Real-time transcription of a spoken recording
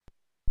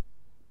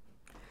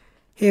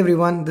Hey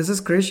everyone, this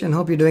is Krish and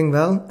hope you're doing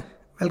well.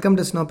 Welcome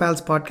to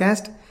Snowpal's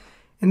podcast.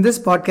 In this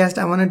podcast,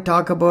 I want to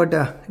talk about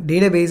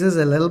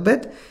databases a little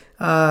bit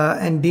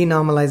and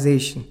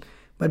denormalization.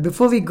 But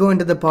before we go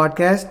into the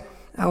podcast,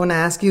 I want to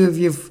ask you if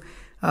you've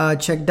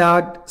checked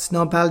out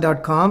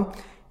snowpal.com.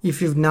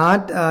 If you've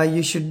not,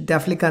 you should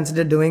definitely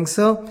consider doing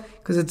so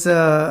because it's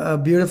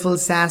a beautiful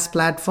SaaS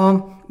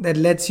platform that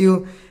lets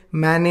you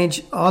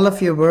manage all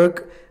of your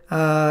work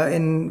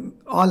in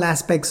all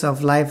aspects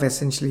of life,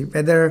 essentially,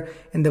 whether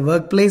in the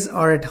workplace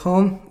or at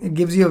home. It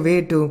gives you a way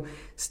to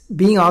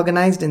being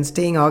organized and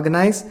staying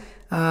organized.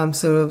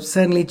 So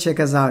certainly check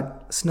us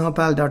out,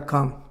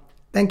 snowpal.com.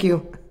 Thank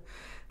you.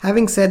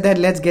 Having said that,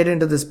 let's get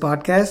into this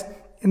podcast.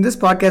 In this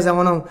podcast, I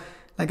want to,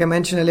 like I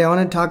mentioned earlier, I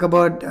want to talk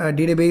about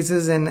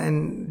databases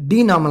and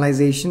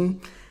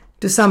denormalization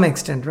to some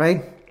extent,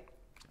 right?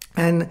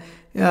 And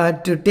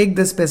to take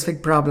this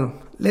specific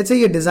problem, let's say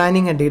you're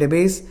designing a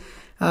database.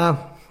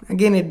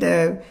 Again,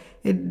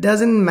 it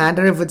doesn't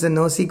matter if it's a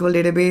NoSQL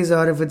database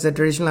or if it's a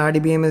traditional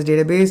RDBMS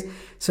database.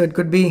 So it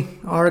could be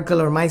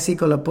Oracle or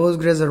MySQL or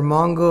Postgres or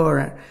Mongo or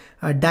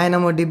a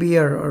DynamoDB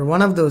or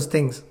one of those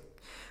things.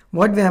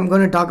 What I'm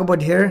going to talk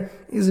about here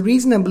is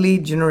reasonably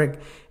generic,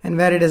 and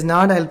where it is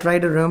not, I'll try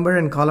to remember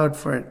and call out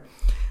for it.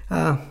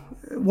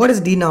 What is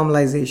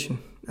denormalization?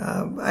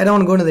 I don't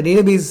want to go into the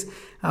database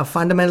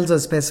fundamentals or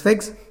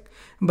specifics,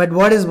 but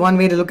what is one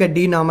way to look at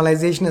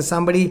denormalization as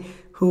somebody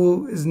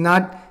who is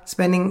not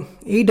spending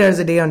 8 hours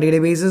a day on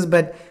databases,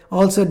 but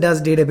also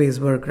does database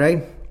work,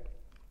 right?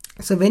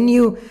 So when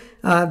you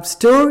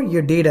store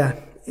your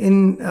data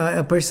in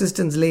a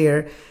persistence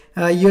layer,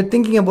 you're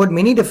thinking about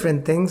many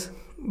different things,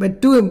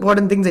 but two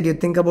important things that you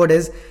think about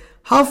is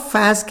how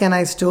fast can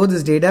I store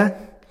this data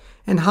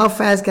and how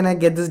fast can I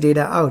get this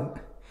data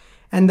out?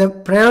 And the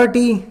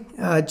priority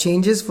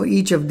changes for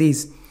each of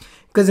these.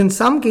 Because in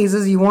some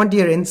cases, you want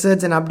your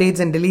inserts and updates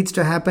and deletes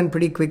to happen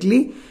pretty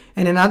quickly.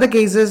 And in other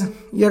cases,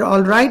 you're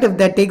all right if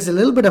that takes a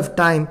little bit of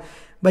time,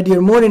 but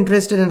you're more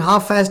interested in how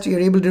fast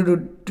you're able to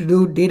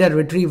do data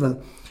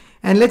retrieval.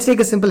 And let's take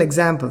a simple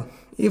example.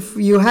 If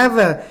you have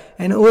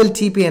an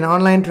OLTP, an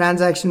online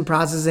transaction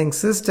processing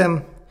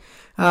system,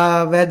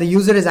 where the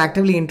user is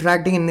actively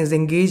interacting and is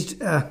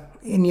engaged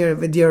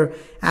with your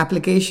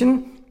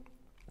application,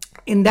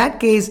 in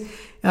that case,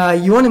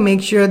 you want to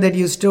make sure that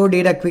you store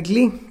data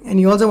quickly,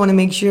 and you also want to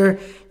make sure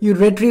you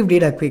retrieve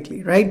data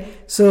quickly, right?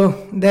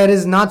 So there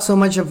is not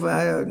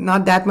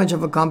that much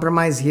of a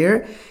compromise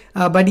here.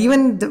 But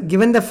even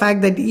given the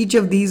fact that each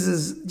of these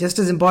is just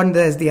as important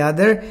as the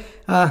other,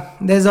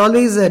 there's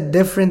always a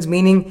difference,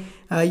 meaning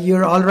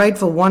you're all right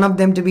for one of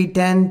them to be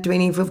 10,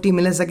 20, 50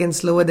 milliseconds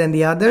slower than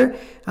the other.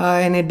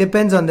 And it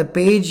depends on the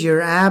page,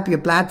 your app, your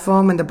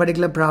platform, and the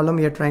particular problem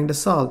you're trying to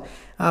solve.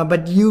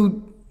 But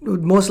you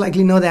would most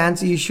likely know the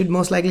answer. You should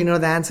most likely know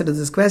the answer to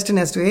this question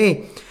as to,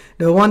 hey,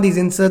 do I want these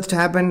inserts to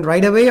happen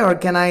right away, or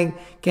can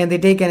they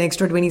take an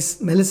extra 20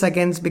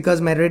 milliseconds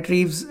because my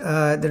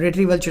the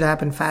retrieval should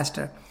happen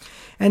faster?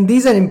 And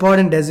these are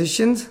important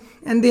decisions,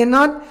 and they're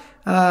not,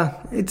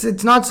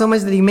 it's not so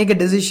much that you make a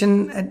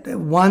decision at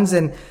once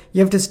and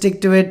you have to stick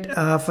to it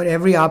for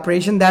every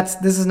operation.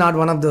 This is not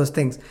one of those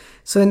things.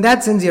 So in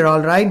that sense, you're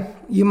all right.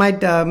 You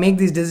might make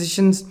these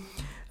decisions,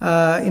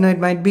 it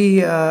might be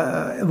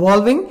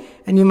evolving,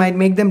 and you might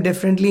make them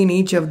differently in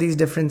each of these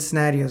different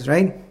scenarios,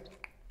 right?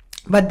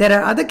 But there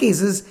are other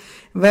cases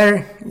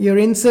where your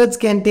inserts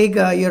can take,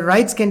 your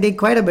writes can take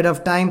quite a bit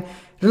of time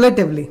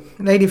relatively,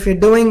 right? If you're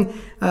doing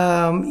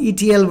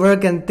ETL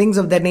work and things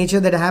of that nature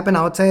that happen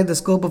outside the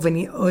scope of an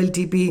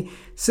OLTP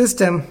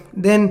system,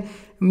 then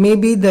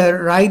maybe the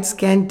writes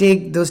can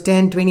take those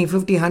 10, 20,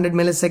 50, 100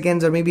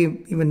 milliseconds or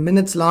maybe even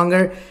minutes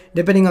longer,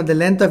 depending on the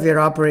length of your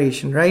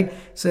operation, right?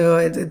 So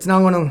it's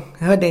not going to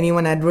hurt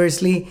anyone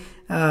adversely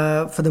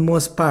for the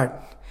most part.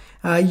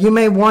 You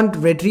may want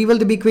retrieval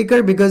to be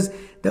quicker because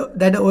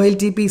that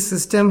OLTP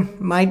system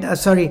might,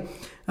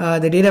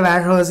 the data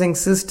warehousing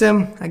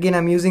system, again,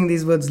 I'm using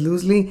these words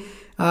loosely,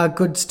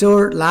 could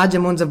store large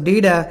amounts of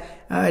data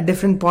at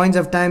different points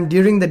of time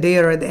during the day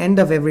or at the end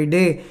of every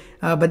day.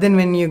 But then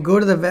when you go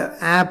to the web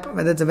app,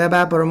 whether it's a web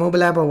app or a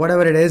mobile app or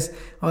whatever it is,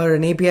 or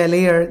an API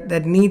layer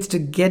that needs to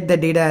get the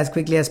data as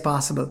quickly as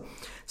possible.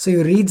 So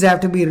your reads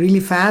have to be really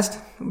fast,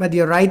 but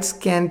your writes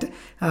can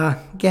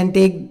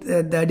take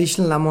the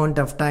additional amount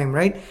of time,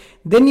 right?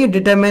 Then you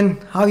determine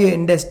how your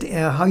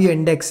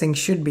indexing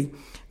should be,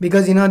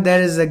 because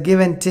there is a give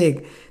and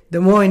take.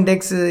 The more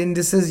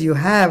indices you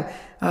have,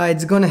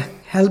 it's going to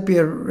help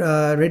your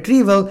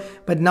retrieval,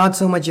 but not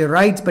so much your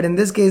writes. But in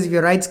this case, if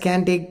your writes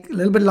can take a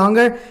little bit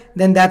longer,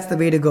 then that's the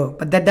way to go.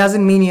 But that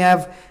doesn't mean you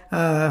have,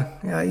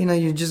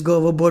 you just go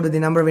overboard with the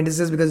number of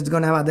indices, because it's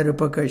going to have other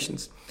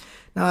repercussions.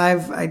 Now,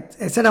 I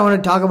said I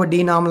want to talk about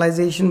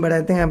denormalization, but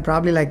I think I'm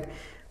probably like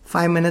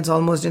 5 minutes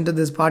almost into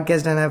this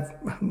podcast,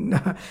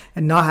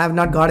 and have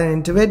not gotten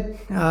into it.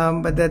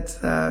 But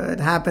it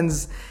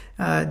happens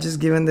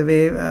just given the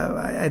way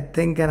I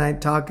think and I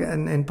talk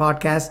in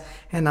podcasts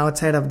and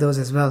outside of those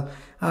as well.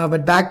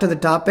 But back to the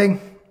topic.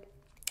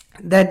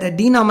 that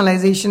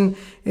denormalization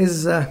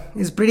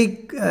is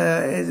pretty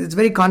it's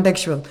very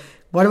contextual.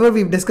 Whatever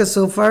we've discussed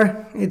so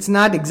far, it's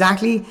not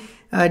exactly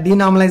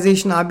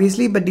denormalization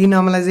obviously, but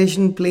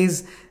denormalization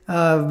plays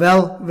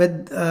well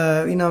with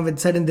with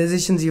certain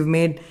decisions you've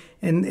made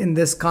in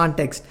this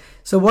context.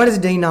 So what is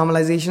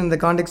denormalization in the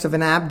context of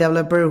an app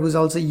developer who's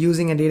also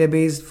using a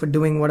database for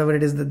doing whatever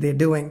it is that they're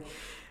doing?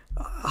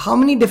 How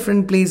many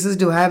different places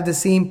do have the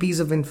same piece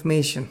of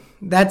information?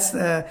 That's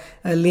a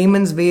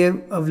layman's way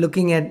of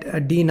looking at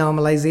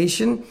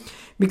denormalization.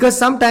 Because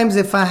sometimes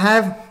if I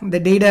have the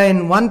data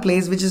in one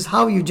place, which is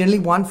how you generally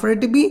want for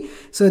it to be,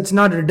 so it's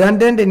not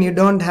redundant and you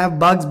don't have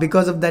bugs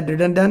because of that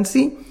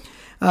redundancy,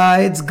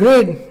 it's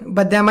great.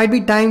 But there might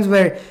be times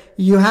where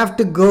you have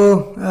to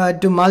go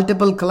to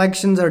multiple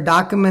collections or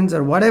documents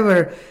or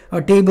whatever,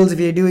 or tables if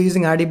you're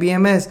using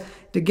RDBMS,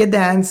 to get the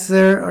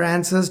answer or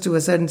answers to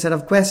a certain set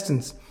of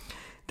questions.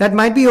 That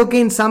might be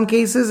okay in some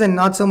cases and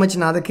not so much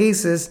in other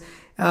cases.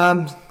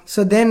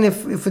 So then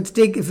if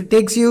it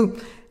takes you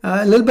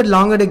a little bit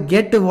longer to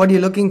get to what you're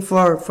looking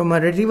for from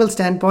a retrieval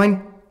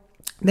standpoint,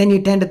 then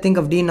you tend to think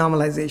of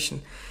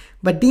denormalization.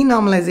 But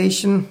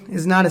denormalization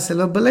is not a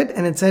silver bullet,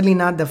 and it's certainly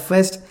not the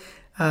first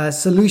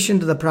solution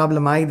to the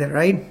problem either,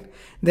 right?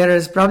 There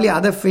is probably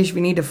other fish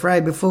we need to fry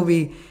before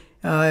we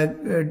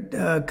consider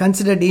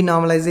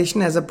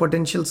denormalization as a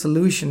potential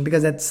solution,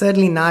 because that's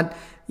certainly not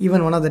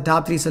even one of the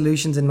top 3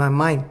 solutions in my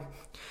mind.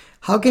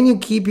 How can you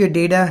keep your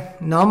data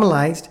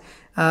normalized?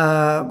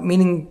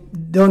 Meaning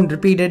don't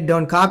repeat it,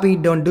 don't copy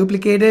it, don't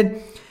duplicate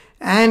it.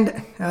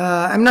 And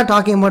I'm not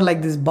talking about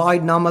like this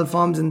Boyd normal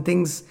forms and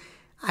things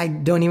I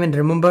don't even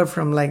remember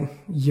from like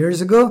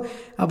years ago.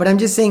 But I'm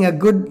just saying a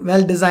good,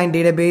 well-designed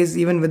database,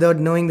 even without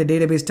knowing the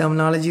database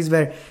terminologies,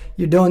 where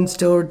you don't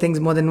store things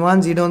more than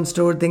once. You don't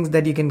store things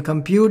that you can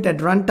compute at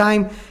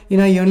runtime.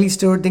 You only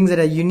store things that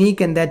are unique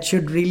and that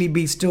should really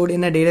be stored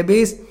in a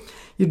database.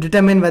 You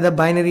determine whether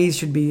binaries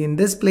should be in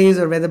this place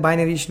or whether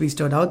binaries should be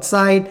stored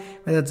outside,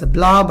 whether it's a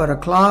blob or a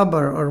clob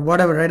or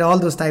whatever, right? All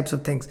those types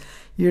of things.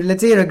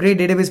 Let's say you're a great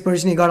database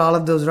person, you got all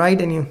of those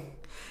right, and you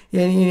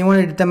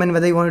want to determine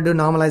whether you want to do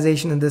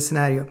normalization in this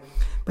scenario.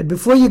 But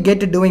before you get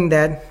to doing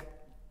that,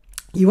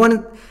 one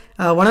of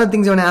the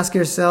things you want to ask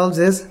yourselves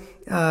is,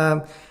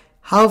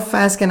 how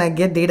fast can I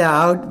get data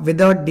out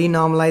without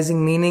denormalizing?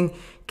 Meaning,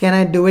 can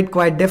I do it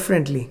quite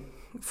differently?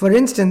 For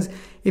instance,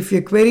 if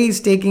your API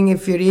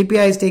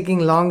is taking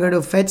longer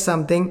to fetch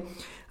something,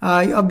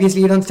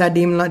 obviously you don't start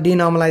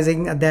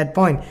denormalizing at that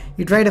point.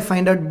 You try to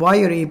find out why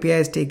your API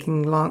is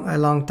taking a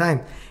long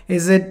time.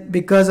 Is it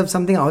because of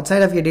something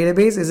outside of your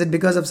database? Is it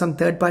because of some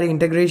third-party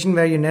integration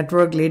where your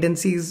network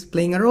latency is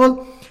playing a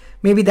role?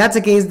 Maybe that's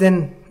the case,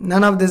 then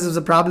none of this is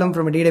a problem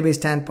from a database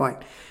standpoint.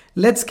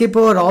 Let's skip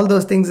over all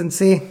those things and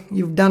say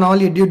you've done all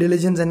your due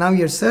diligence and now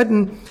you're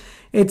certain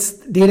it's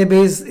the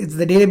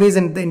database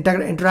and the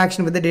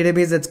interaction with the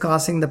database that's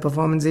causing the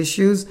performance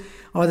issues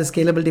or the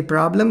scalability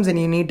problems, and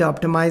you need to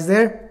optimize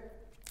there.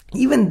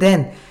 Even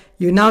then,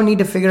 you now need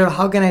to figure out,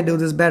 how can I do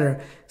this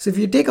better? So if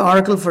you take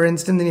Oracle, for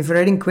instance, and if you're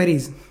writing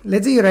queries,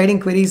 let's say you're writing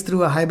queries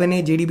through a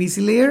Hibernate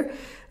JDBC layer,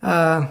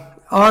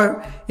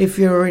 or if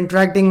you're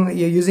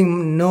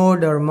using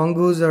Node or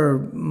Mongoose or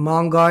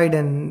Mongoid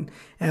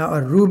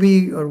or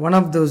Ruby or one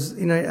of those,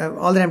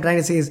 all that I'm trying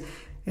to say is,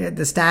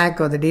 the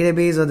stack or the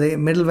database or the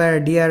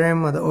middleware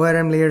DRM or the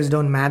ORM layers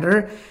don't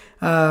matter.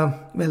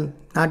 Well,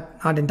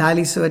 not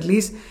entirely so, at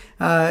least.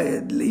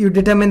 You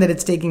determine that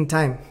it's taking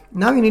time.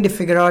 Now you need to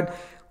figure out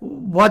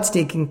what's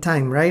taking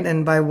time, right?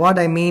 And by what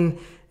I mean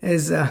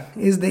is the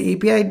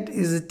API,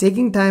 is it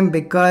taking time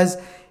because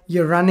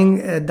you're running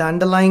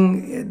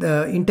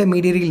the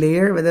intermediary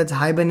layer, whether it's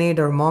Hibernate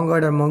or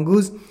Mongoid or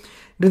Mongoose?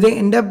 Do they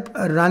end up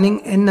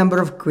running n number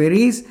of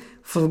queries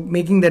for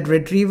making that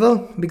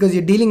retrieval? Because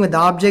you're dealing with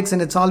objects, and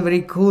it's all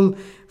very cool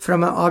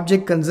from an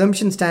object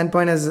consumption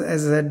standpoint as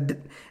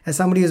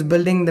somebody who's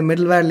building the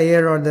middleware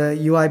layer or the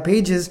UI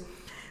pages.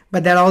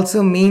 But that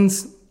also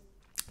means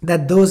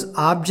that those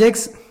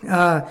objects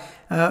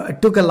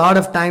took a lot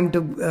of time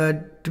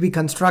to be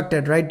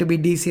constructed, right? To be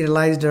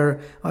deserialized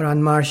or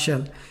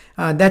unmarshalled.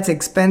 That's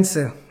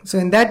expensive. So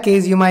in that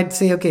case, you might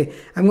say, okay,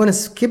 I'm going to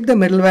skip the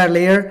middleware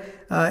layer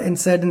in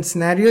certain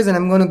scenarios, and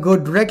I'm going to go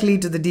directly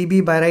to the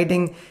DB by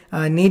writing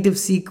native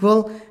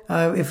SQL.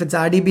 If it's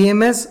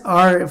RDBMS,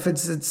 or if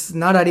it's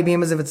not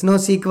RDBMS, if it's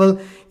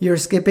NoSQL, you're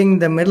skipping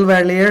the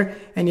middleware layer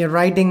and you're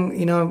writing,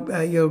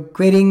 you're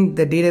querying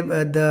the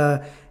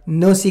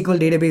NoSQL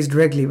database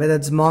directly, whether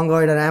it's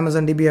Mongoid or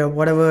Amazon DB or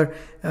whatever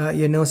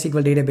your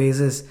NoSQL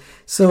database is.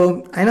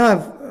 So I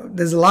know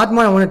there's a lot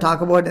more I want to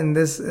talk about in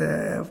this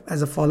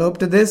as a follow-up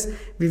to this.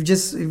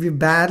 We've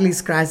barely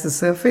scratched the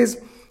surface.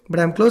 But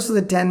I'm close to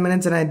the 10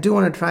 minutes, and I do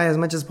want to try as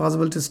much as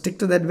possible to stick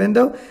to that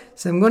window.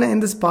 So I'm going to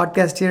end this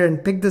podcast here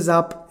and pick this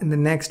up in the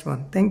next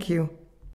one. Thank you.